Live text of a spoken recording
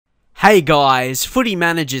Hey guys, Footy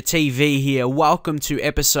Manager TV here. Welcome to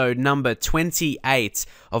episode number 28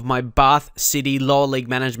 of my Bath City Lower League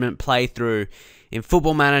Management playthrough in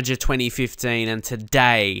Football Manager 2015, and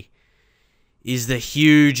today is the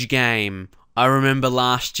huge game. I remember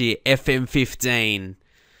last year, FM15.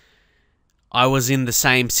 I was in the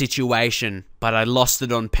same situation, but I lost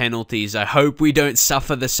it on penalties. I hope we don't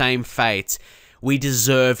suffer the same fate. We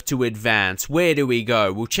deserve to advance. Where do we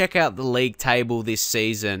go? We'll check out the league table this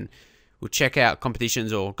season. We'll check out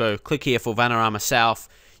competitions, or go click here for Vanarama South.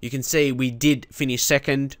 You can see we did finish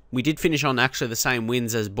second. We did finish on actually the same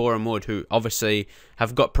wins as Boreham Wood, who obviously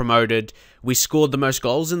have got promoted. We scored the most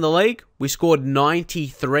goals in the league. We scored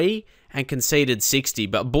 93 and conceded 60.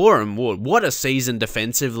 But Boreham Wood, what a season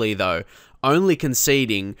defensively though. Only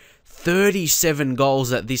conceding 37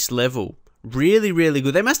 goals at this level. Really, really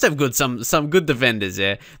good. They must have some good defenders,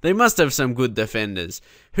 yeah. They must have some good defenders.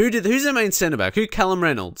 Who's their main centre back? Callum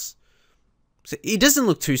Reynolds? He doesn't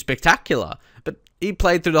look too spectacular, but he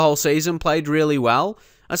played through the whole season, played really well.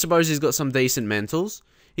 I suppose he's got some decent mentals.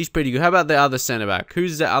 He's pretty good. How about the other centre back?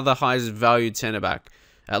 Who's the other highest valued centre back?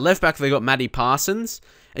 At left back, they got Matty Parsons.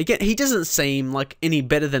 Again, he doesn't seem like any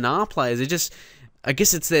better than our players. I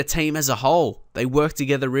guess it's their team as a whole. They work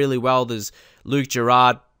together really well. There's Luke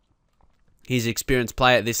Gerard. He's an experienced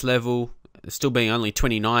player at this level, still being only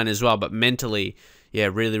 29 as well, but mentally,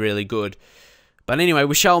 yeah, really, really good. But anyway,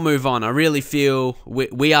 we shall move on. I really feel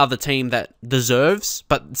we are the team that deserves,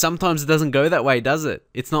 but sometimes it doesn't go that way, does it?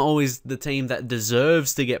 It's not always the team that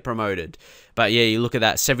deserves to get promoted. But yeah, you look at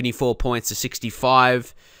that, 74 points to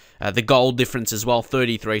 65. The goal difference as well,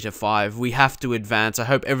 33 to 5. We have to advance. I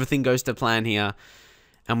hope everything goes to plan here,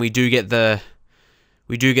 and we do get the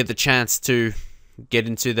chance to get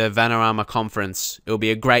into the Vanarama Conference. It'll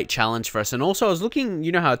be a great challenge for us. And also, I was looking,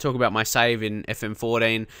 you know how I talk about my save in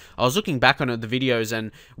FM14. I was looking back on the videos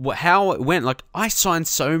and how it went. Like, I signed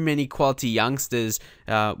so many quality youngsters,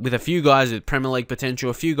 with a few guys with Premier League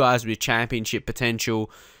potential, a few guys with Championship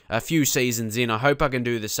potential, a few seasons in. I hope I can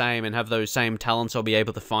do the same and have those same talents. I'll be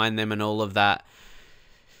able to find them and all of that.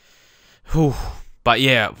 Whew. But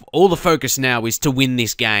yeah, all the focus now is to win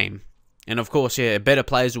this game. And of course, yeah, better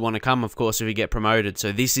players will want to come, of course, if we get promoted.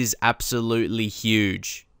 So this is absolutely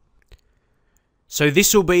huge. So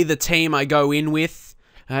this will be the team I go in with.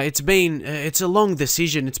 It's a long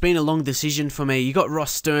decision. It's been a long decision for me. You got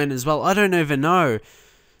Ross Stern as well. I don't even know.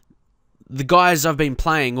 The guys I've been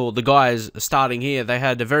playing, or the guys starting here, they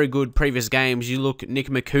had a very good previous games. You look at Nick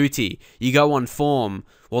McCooty. You go on form.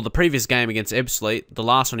 Well, the previous game against Ebbsfleet, the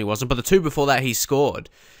last one he wasn't, but the two before that he scored.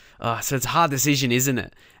 So it's a hard decision, isn't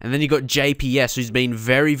it? And then you got JPS, who's been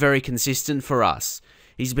very, very consistent for us.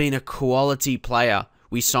 He's been a quality player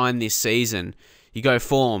we signed this season. You go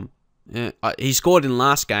form. He scored in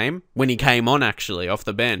last game, when he came on, actually, off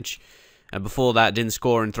the bench. And before that, didn't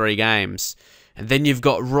score in 3 games. And then you've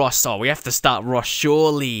got Ross. Oh, we have to start Ross,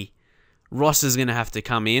 surely. Ross is going to have to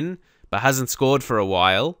come in, but hasn't scored for a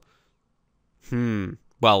while.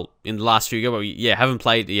 Well, in the last few games, yeah, haven't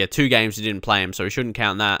played, 2 games he didn't play him, so we shouldn't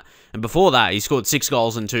count that. And before that, he scored 6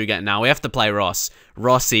 goals in 2 games. Now, we have to play Ross.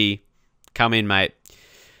 Rossi, come in, mate.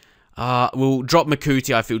 We'll drop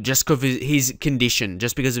McCooty, I feel, just because of his condition.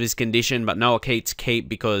 Just because of his condition, but Noah Keats keep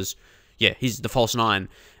because, yeah, he's the false 9.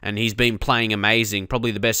 And he's been playing amazing.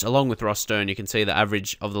 Probably the best, along with Ross Stern. You can see the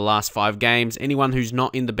average of the last 5 games. Anyone who's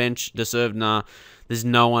not in the bench deserved, nah. There's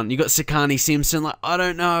no one. You got Sakani Simpson, like, I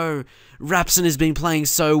don't know. Rapson has been playing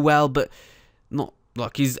so well, but not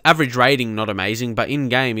like his average rating, not amazing, but in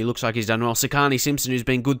game he looks like he's done well. Sakani Simpson, who's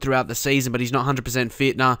been good throughout the season, but he's not 100%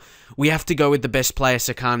 fit. Nah, we have to go with the best player,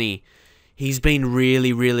 Sakani. He's been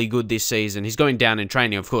really, really good this season. He's going down in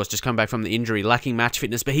training, of course, just come back from the injury, lacking match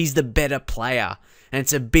fitness, but he's the better player, and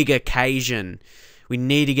it's a big occasion. We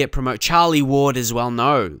need to get promoted. Charlie Ward as well.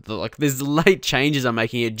 No, like there's late changes I'm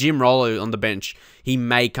making here. Jim Rollo on the bench. He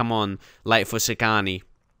may come on late for Sakani.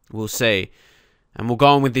 We'll see. And we'll go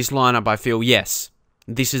on with this lineup, I feel. Yes,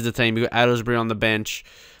 this is the team. We've got Aylesbury on the bench.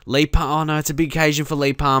 Lee Palmer. Oh no, it's a big occasion for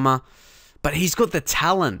Lee Palmer. But he's got the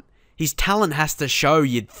talent. His talent has to show,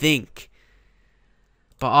 you'd think.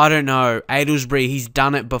 But I don't know. Aylesbury, he's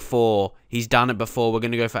done it before. We're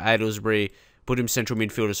going to go for Aylesbury. Put him central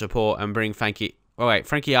midfielder support and bring Frankie. Oh wait,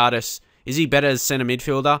 Frankie Artis, is he better as centre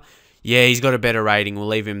midfielder? Yeah, he's got a better rating. We'll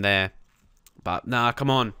leave him there. But nah,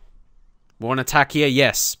 come on. We want to attack here?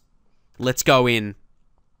 Yes. Let's go in.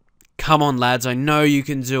 Come on, lads. I know you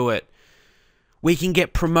can do it. We can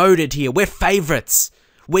get promoted here. We're favourites.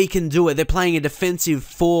 We can do it. They're playing a defensive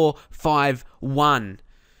 4-5-1.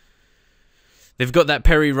 They've got that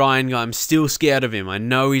Perry Ryan guy. I'm still scared of him. I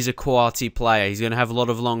know he's a quality player. He's going to have a lot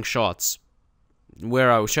of long shots.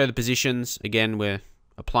 where I will show the positions. Again, we're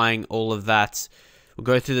applying all of that. We'll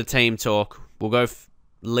go through the team talk. We'll go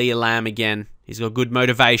LLM again. He's got good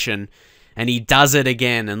motivation. And he does it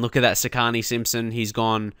again. And look at that Sakani Simpson. He's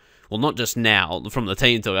gone, well, not just now from the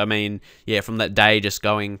team talk. I mean, yeah, from that day just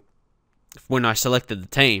going, when I selected the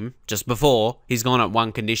team, just before, he's gone at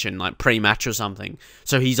one condition, like pre-match or something.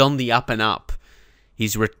 So he's on the up and up.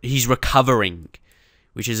 He's recovering,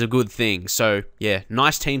 which is a good thing. So, yeah,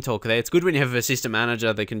 nice team talk there. It's good when you have an assistant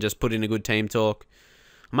manager that can just put in a good team talk.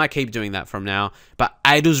 I might keep doing that from now. But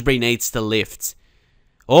Aylesbury needs to lift.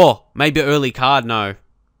 Oh, maybe early card, no.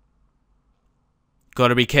 Got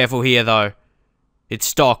to be careful here, though. It's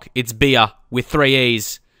Stock. It's Beer with 3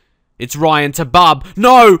 E's. It's Ryan to Bub.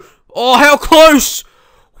 No! Oh, how close!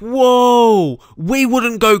 Whoa! We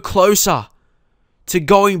wouldn't go closer to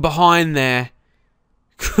going behind there.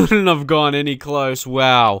 Couldn't have gone any close.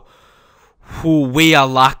 Wow. Ooh, we are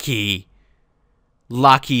lucky.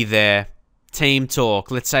 Lucky there. Team talk.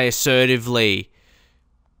 Let's say assertively.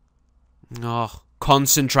 Oh,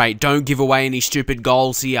 concentrate. Don't give away any stupid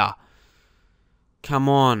goals here. Come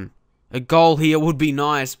on. A goal here would be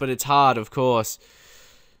nice, but it's hard, of course.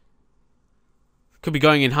 Could be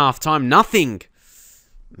going in half-time. Nothing.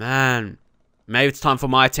 Man. Maybe it's time for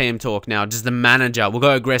my team talk now. Just the manager. We'll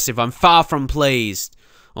go aggressive. I'm far from pleased.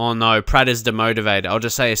 Oh, no. Pratt is demotivated. I'll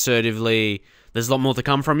just say assertively, there's a lot more to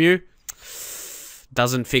come from you.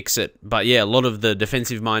 Doesn't fix it. But, yeah, a lot of the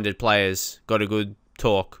defensive-minded players got a good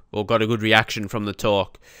talk. Or got a good reaction from the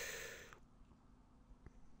talk.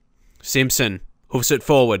 Simpson. Hoofs it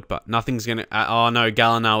forward, but nothing's going to... oh, no.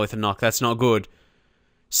 Gallagher with a knock. That's not good.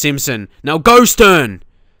 Simpson. Now go, Stern!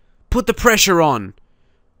 Put the pressure on.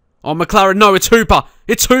 Oh, McLaren. No, it's Hooper.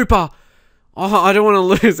 It's Hooper. Oh, I don't want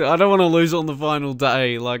to lose. I don't want to lose on the final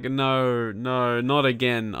day. Like, no, not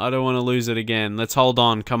again. I don't want to lose it again. Let's hold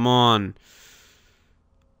on. Come on.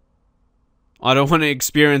 I don't want to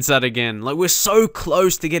experience that again. Like, we're so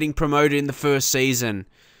close to getting promoted in the first season.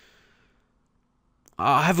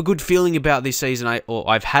 I have a good feeling about this season.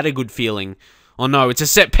 I've had a good feeling. Oh no, it's a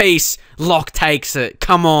set piece. Locke takes it.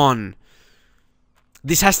 Come on.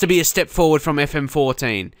 This has to be a step forward from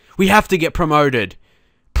FM14. We have to get promoted.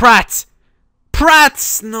 Pratt!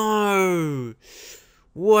 Pratt! No!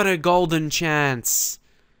 What a golden chance.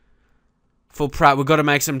 For Pratt, we've got to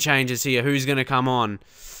make some changes here. Who's going to come on?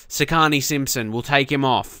 Sakani Simpson. We'll take him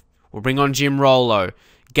off. We'll bring on Jim Rollo.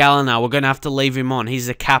 Gallagher, we're going to have to leave him on. He's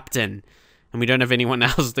the captain. And we don't have anyone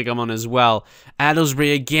else to come on as well.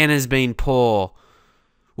 Aylesbury again has been poor.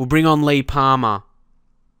 We'll bring on Lee Palmer.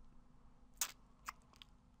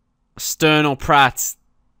 Stern or Pratt.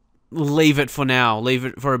 Leave it for now. Leave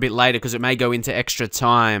it for a bit later because it may go into extra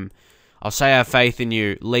time. I'll say I have faith in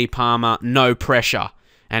you. Lee Palmer, no pressure.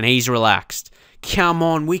 And he's relaxed. Come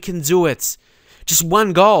on, we can do it. Just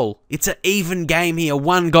one goal. It's an even game here.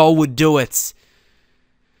 One goal would do it.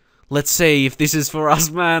 Let's see if this is for us,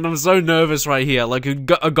 man. I'm so nervous right here. Like,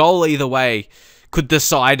 a goal either way could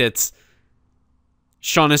decide it.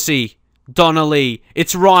 Shaughnessy. Donnelly.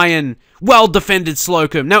 It's Ryan. Well defended,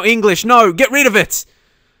 Slocum. Now English. No, get rid of it.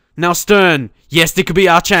 Now Stern. Yes, it could be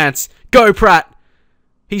our chance. Go, Pratt.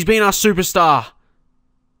 He's been our superstar.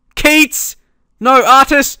 Keats. No,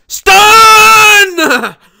 Artis.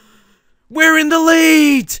 Stern! We're in the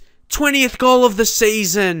lead. 20th goal of the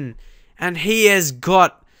season. And he has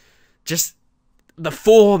got just the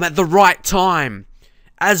form at the right time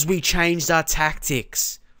as we changed our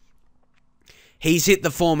tactics. He's hit the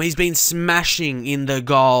form. He's been smashing in the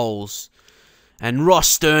goals. And Ross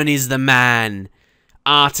Stern is the man.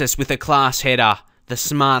 Artist with a class header. The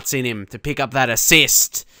smarts in him to pick up that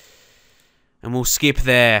assist. And we'll skip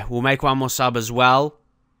there. We'll make one more sub as well.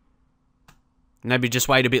 Maybe just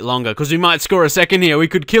wait a bit longer because we might score a second here. We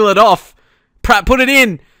could kill it off. Pratt, put it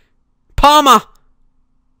in. Palmer.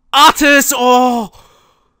 Artis! Oh!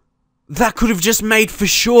 That could have just made for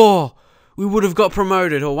sure. We would have got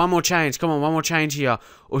promoted. Or one more change. Come on, one more change here.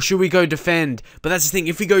 Or should we go defend? But that's the thing.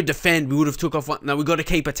 If we go defend, we would have took off one. No, we've got to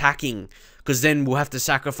keep attacking. Because then we'll have to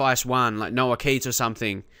sacrifice one. Like Noah Keats or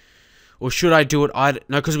something. Or should I do it?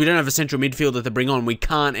 No, because we don't have a central midfielder to bring on. We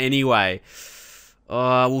can't anyway.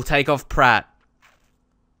 We'll take off Pratt.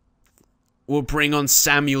 We'll bring on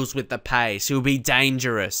Samuels with the pace. He'll be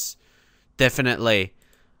dangerous. Definitely.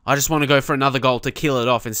 I just want to go for another goal to kill it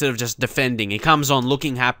off instead of just defending. He comes on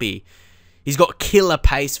looking happy. He's got killer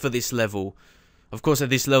pace for this level. Of course, at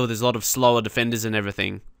this level, there's a lot of slower defenders and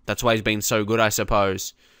everything. That's why he's been so good, I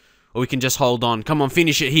suppose. Or we can just hold on. Come on,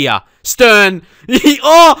 finish it here. Stern!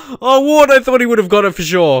 Oh, Ward, I thought he would have got it for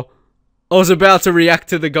sure. I was about to react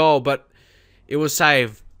to the goal, but it was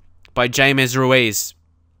saved by James Ruiz.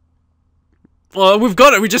 Oh, we've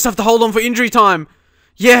got it. We just have to hold on for injury time.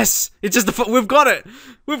 Yes, it's just we've got it.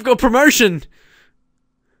 We've got promotion.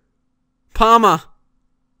 Palmer.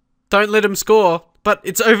 Don't let him score. But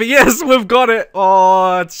it's over. Yes, we've got it.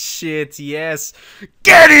 Oh, shit. Yes.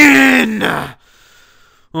 Get in!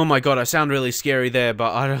 Oh my god, I sound really scary there,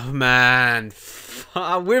 but oh man.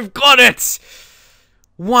 We've got it!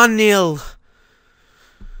 1-0.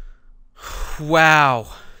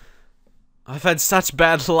 Wow. I've had such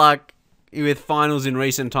bad luck with finals in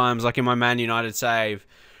recent times, like in my Man United save.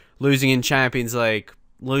 Losing in Champions League.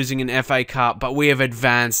 Losing in FA Cup, but we have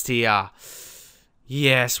advanced here.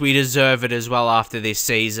 Yes, we deserve it as well after this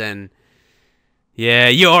season. Yeah,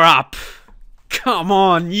 you're up. Come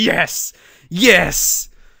on, yes. Yes.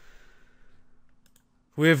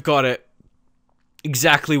 We've got it.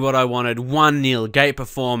 Exactly what I wanted. 1-0, great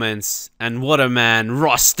performance. And what a man,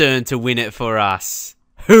 Ross Stern to win it for us.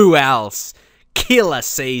 Who else? Killer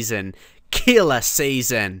season. Killer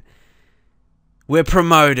season. We're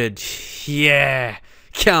promoted. Yeah.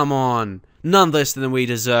 Come on. None less than we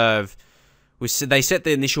deserve. They set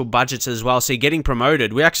the initial budgets as well, so you're getting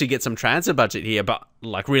promoted. We actually get some transfer budget here, but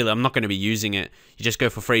like really, I'm not going to be using it. You just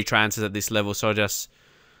go for free transfers at this level, so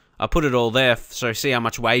I put it all there, so see how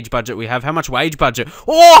much wage budget we have. How much wage budget?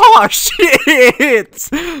 Oh,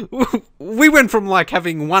 shit! We went from like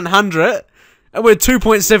having 100, and we're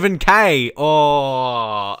 2.7k.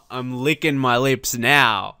 Oh, I'm licking my lips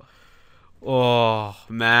now. Oh,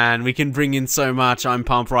 man, we can bring in so much. I'm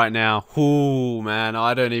pumped right now. Ooh, man,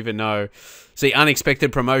 I don't even know. See,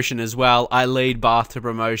 unexpected promotion as well. I lead Bath to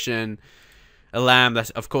promotion. LLM, that's,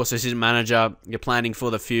 of course, assistant manager. You're planning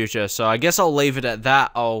for the future. So I guess I'll leave it at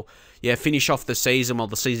that. I'll, finish off the season. While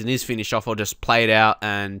the season is finished off, I'll just play it out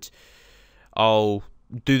and I'll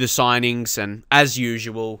do the signings. And as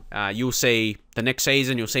usual, you'll see the next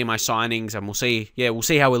season, you'll see my signings and we'll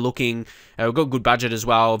see how we're looking. We've got good budget as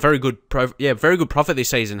well. Very good profit this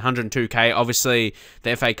season, 102k. Obviously,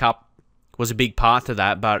 the FA Cup was a big part to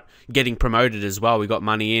that, but getting promoted as well. We got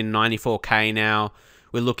money in, 94k now.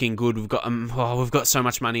 We're looking good. We've got so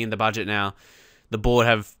much money in the budget now. The board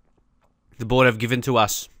have given to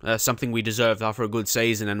us something we deserved after a good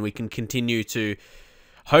season, and we can continue to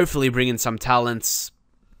hopefully bring in some talents.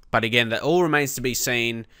 But again, that all remains to be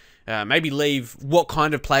seen. Maybe leave. What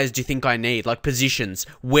kind of players do you think I need? Like positions.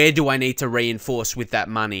 Where do I need to reinforce with that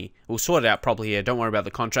money? We'll sort it out properly here. Don't worry about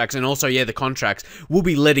the contracts. And also, the contracts. We'll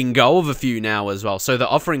be letting go of a few now as well. So the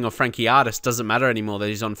offering of Frankie Artist doesn't matter anymore that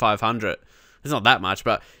he's on 500. It's not that much,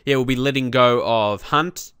 but we'll be letting go of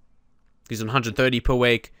Hunt. He's on 130 per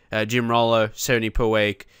week. Jim Rollo, 70 per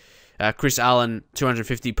week. Chris Allen,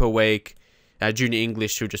 250 per week. Junior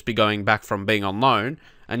English, who'll just be going back from being on loan.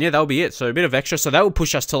 And that'll be it. So a bit of extra. So that will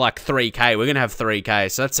push us to like 3k. We're going to have 3k.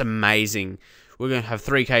 So that's amazing. We're going to have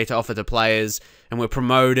 3k to offer to players. And we're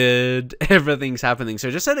promoted. Everything's happening. So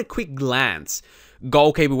just at a quick glance,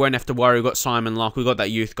 goalkeeper won't have to worry. We've got Simon Locke. We've got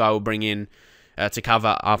that youth guy we'll bring in to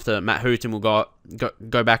cover after Matt Hooton will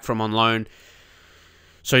go back from on loan.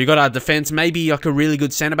 So you got our defense. Maybe like a really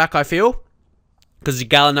good centre-back, I feel. Because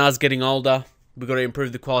Gallinar's getting older. We've got to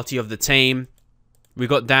improve the quality of the team. We've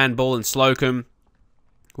got Dan Ball and Slocum.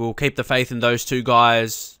 We'll keep the faith in those two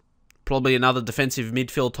guys. Probably another defensive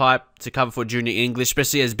midfield type to cover for Junior English,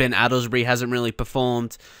 especially as Ben Addlesbury hasn't really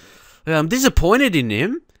performed. I'm disappointed in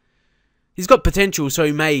him. He's got potential, so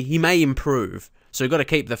he may improve. So you've got to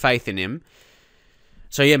keep the faith in him.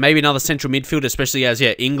 So maybe another central midfield, especially as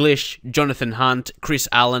English, Jonathan Hunt, Chris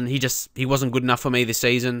Allen. He wasn't good enough for me this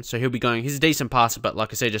season, so he'll be going. He's a decent passer, but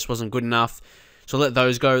like I said, just wasn't good enough. So let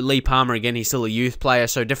those go. Lee Palmer, again, he's still a youth player,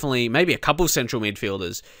 so definitely maybe a couple central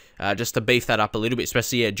midfielders just to beef that up a little bit,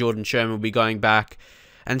 especially, Jordan Sherman will be going back.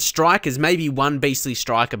 And strikers, maybe one beastly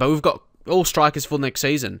striker, but we've got all strikers for next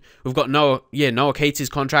season. We've got Noah Keats is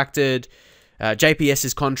contracted, JPS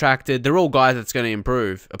is contracted. They're all guys that's going to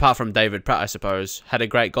improve, apart from David Pratt, I suppose. Had a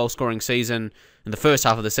great goal-scoring season in the first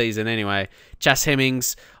half of the season anyway. Chas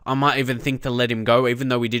Hemmings, I might even think to let him go, even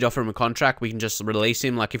though we did offer him a contract. We can just release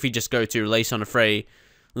him. Like, if we just go to release on a free,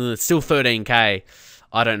 it's still 13k.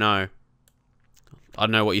 I don't know. I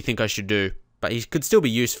don't know what you think I should do. But he could still be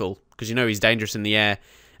useful, because he's dangerous in the air.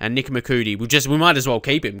 And Nick McCootie, we might as well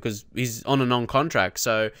keep him, because he's on a non-contract.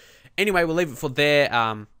 So anyway, we'll leave it for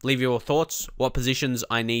there. Leave your thoughts. What positions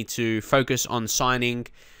I need to focus on signing.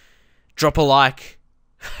 Drop a like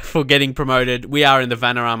for getting promoted. We are in the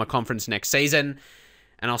Vanarama Conference next season.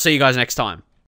 And I'll see you guys next time.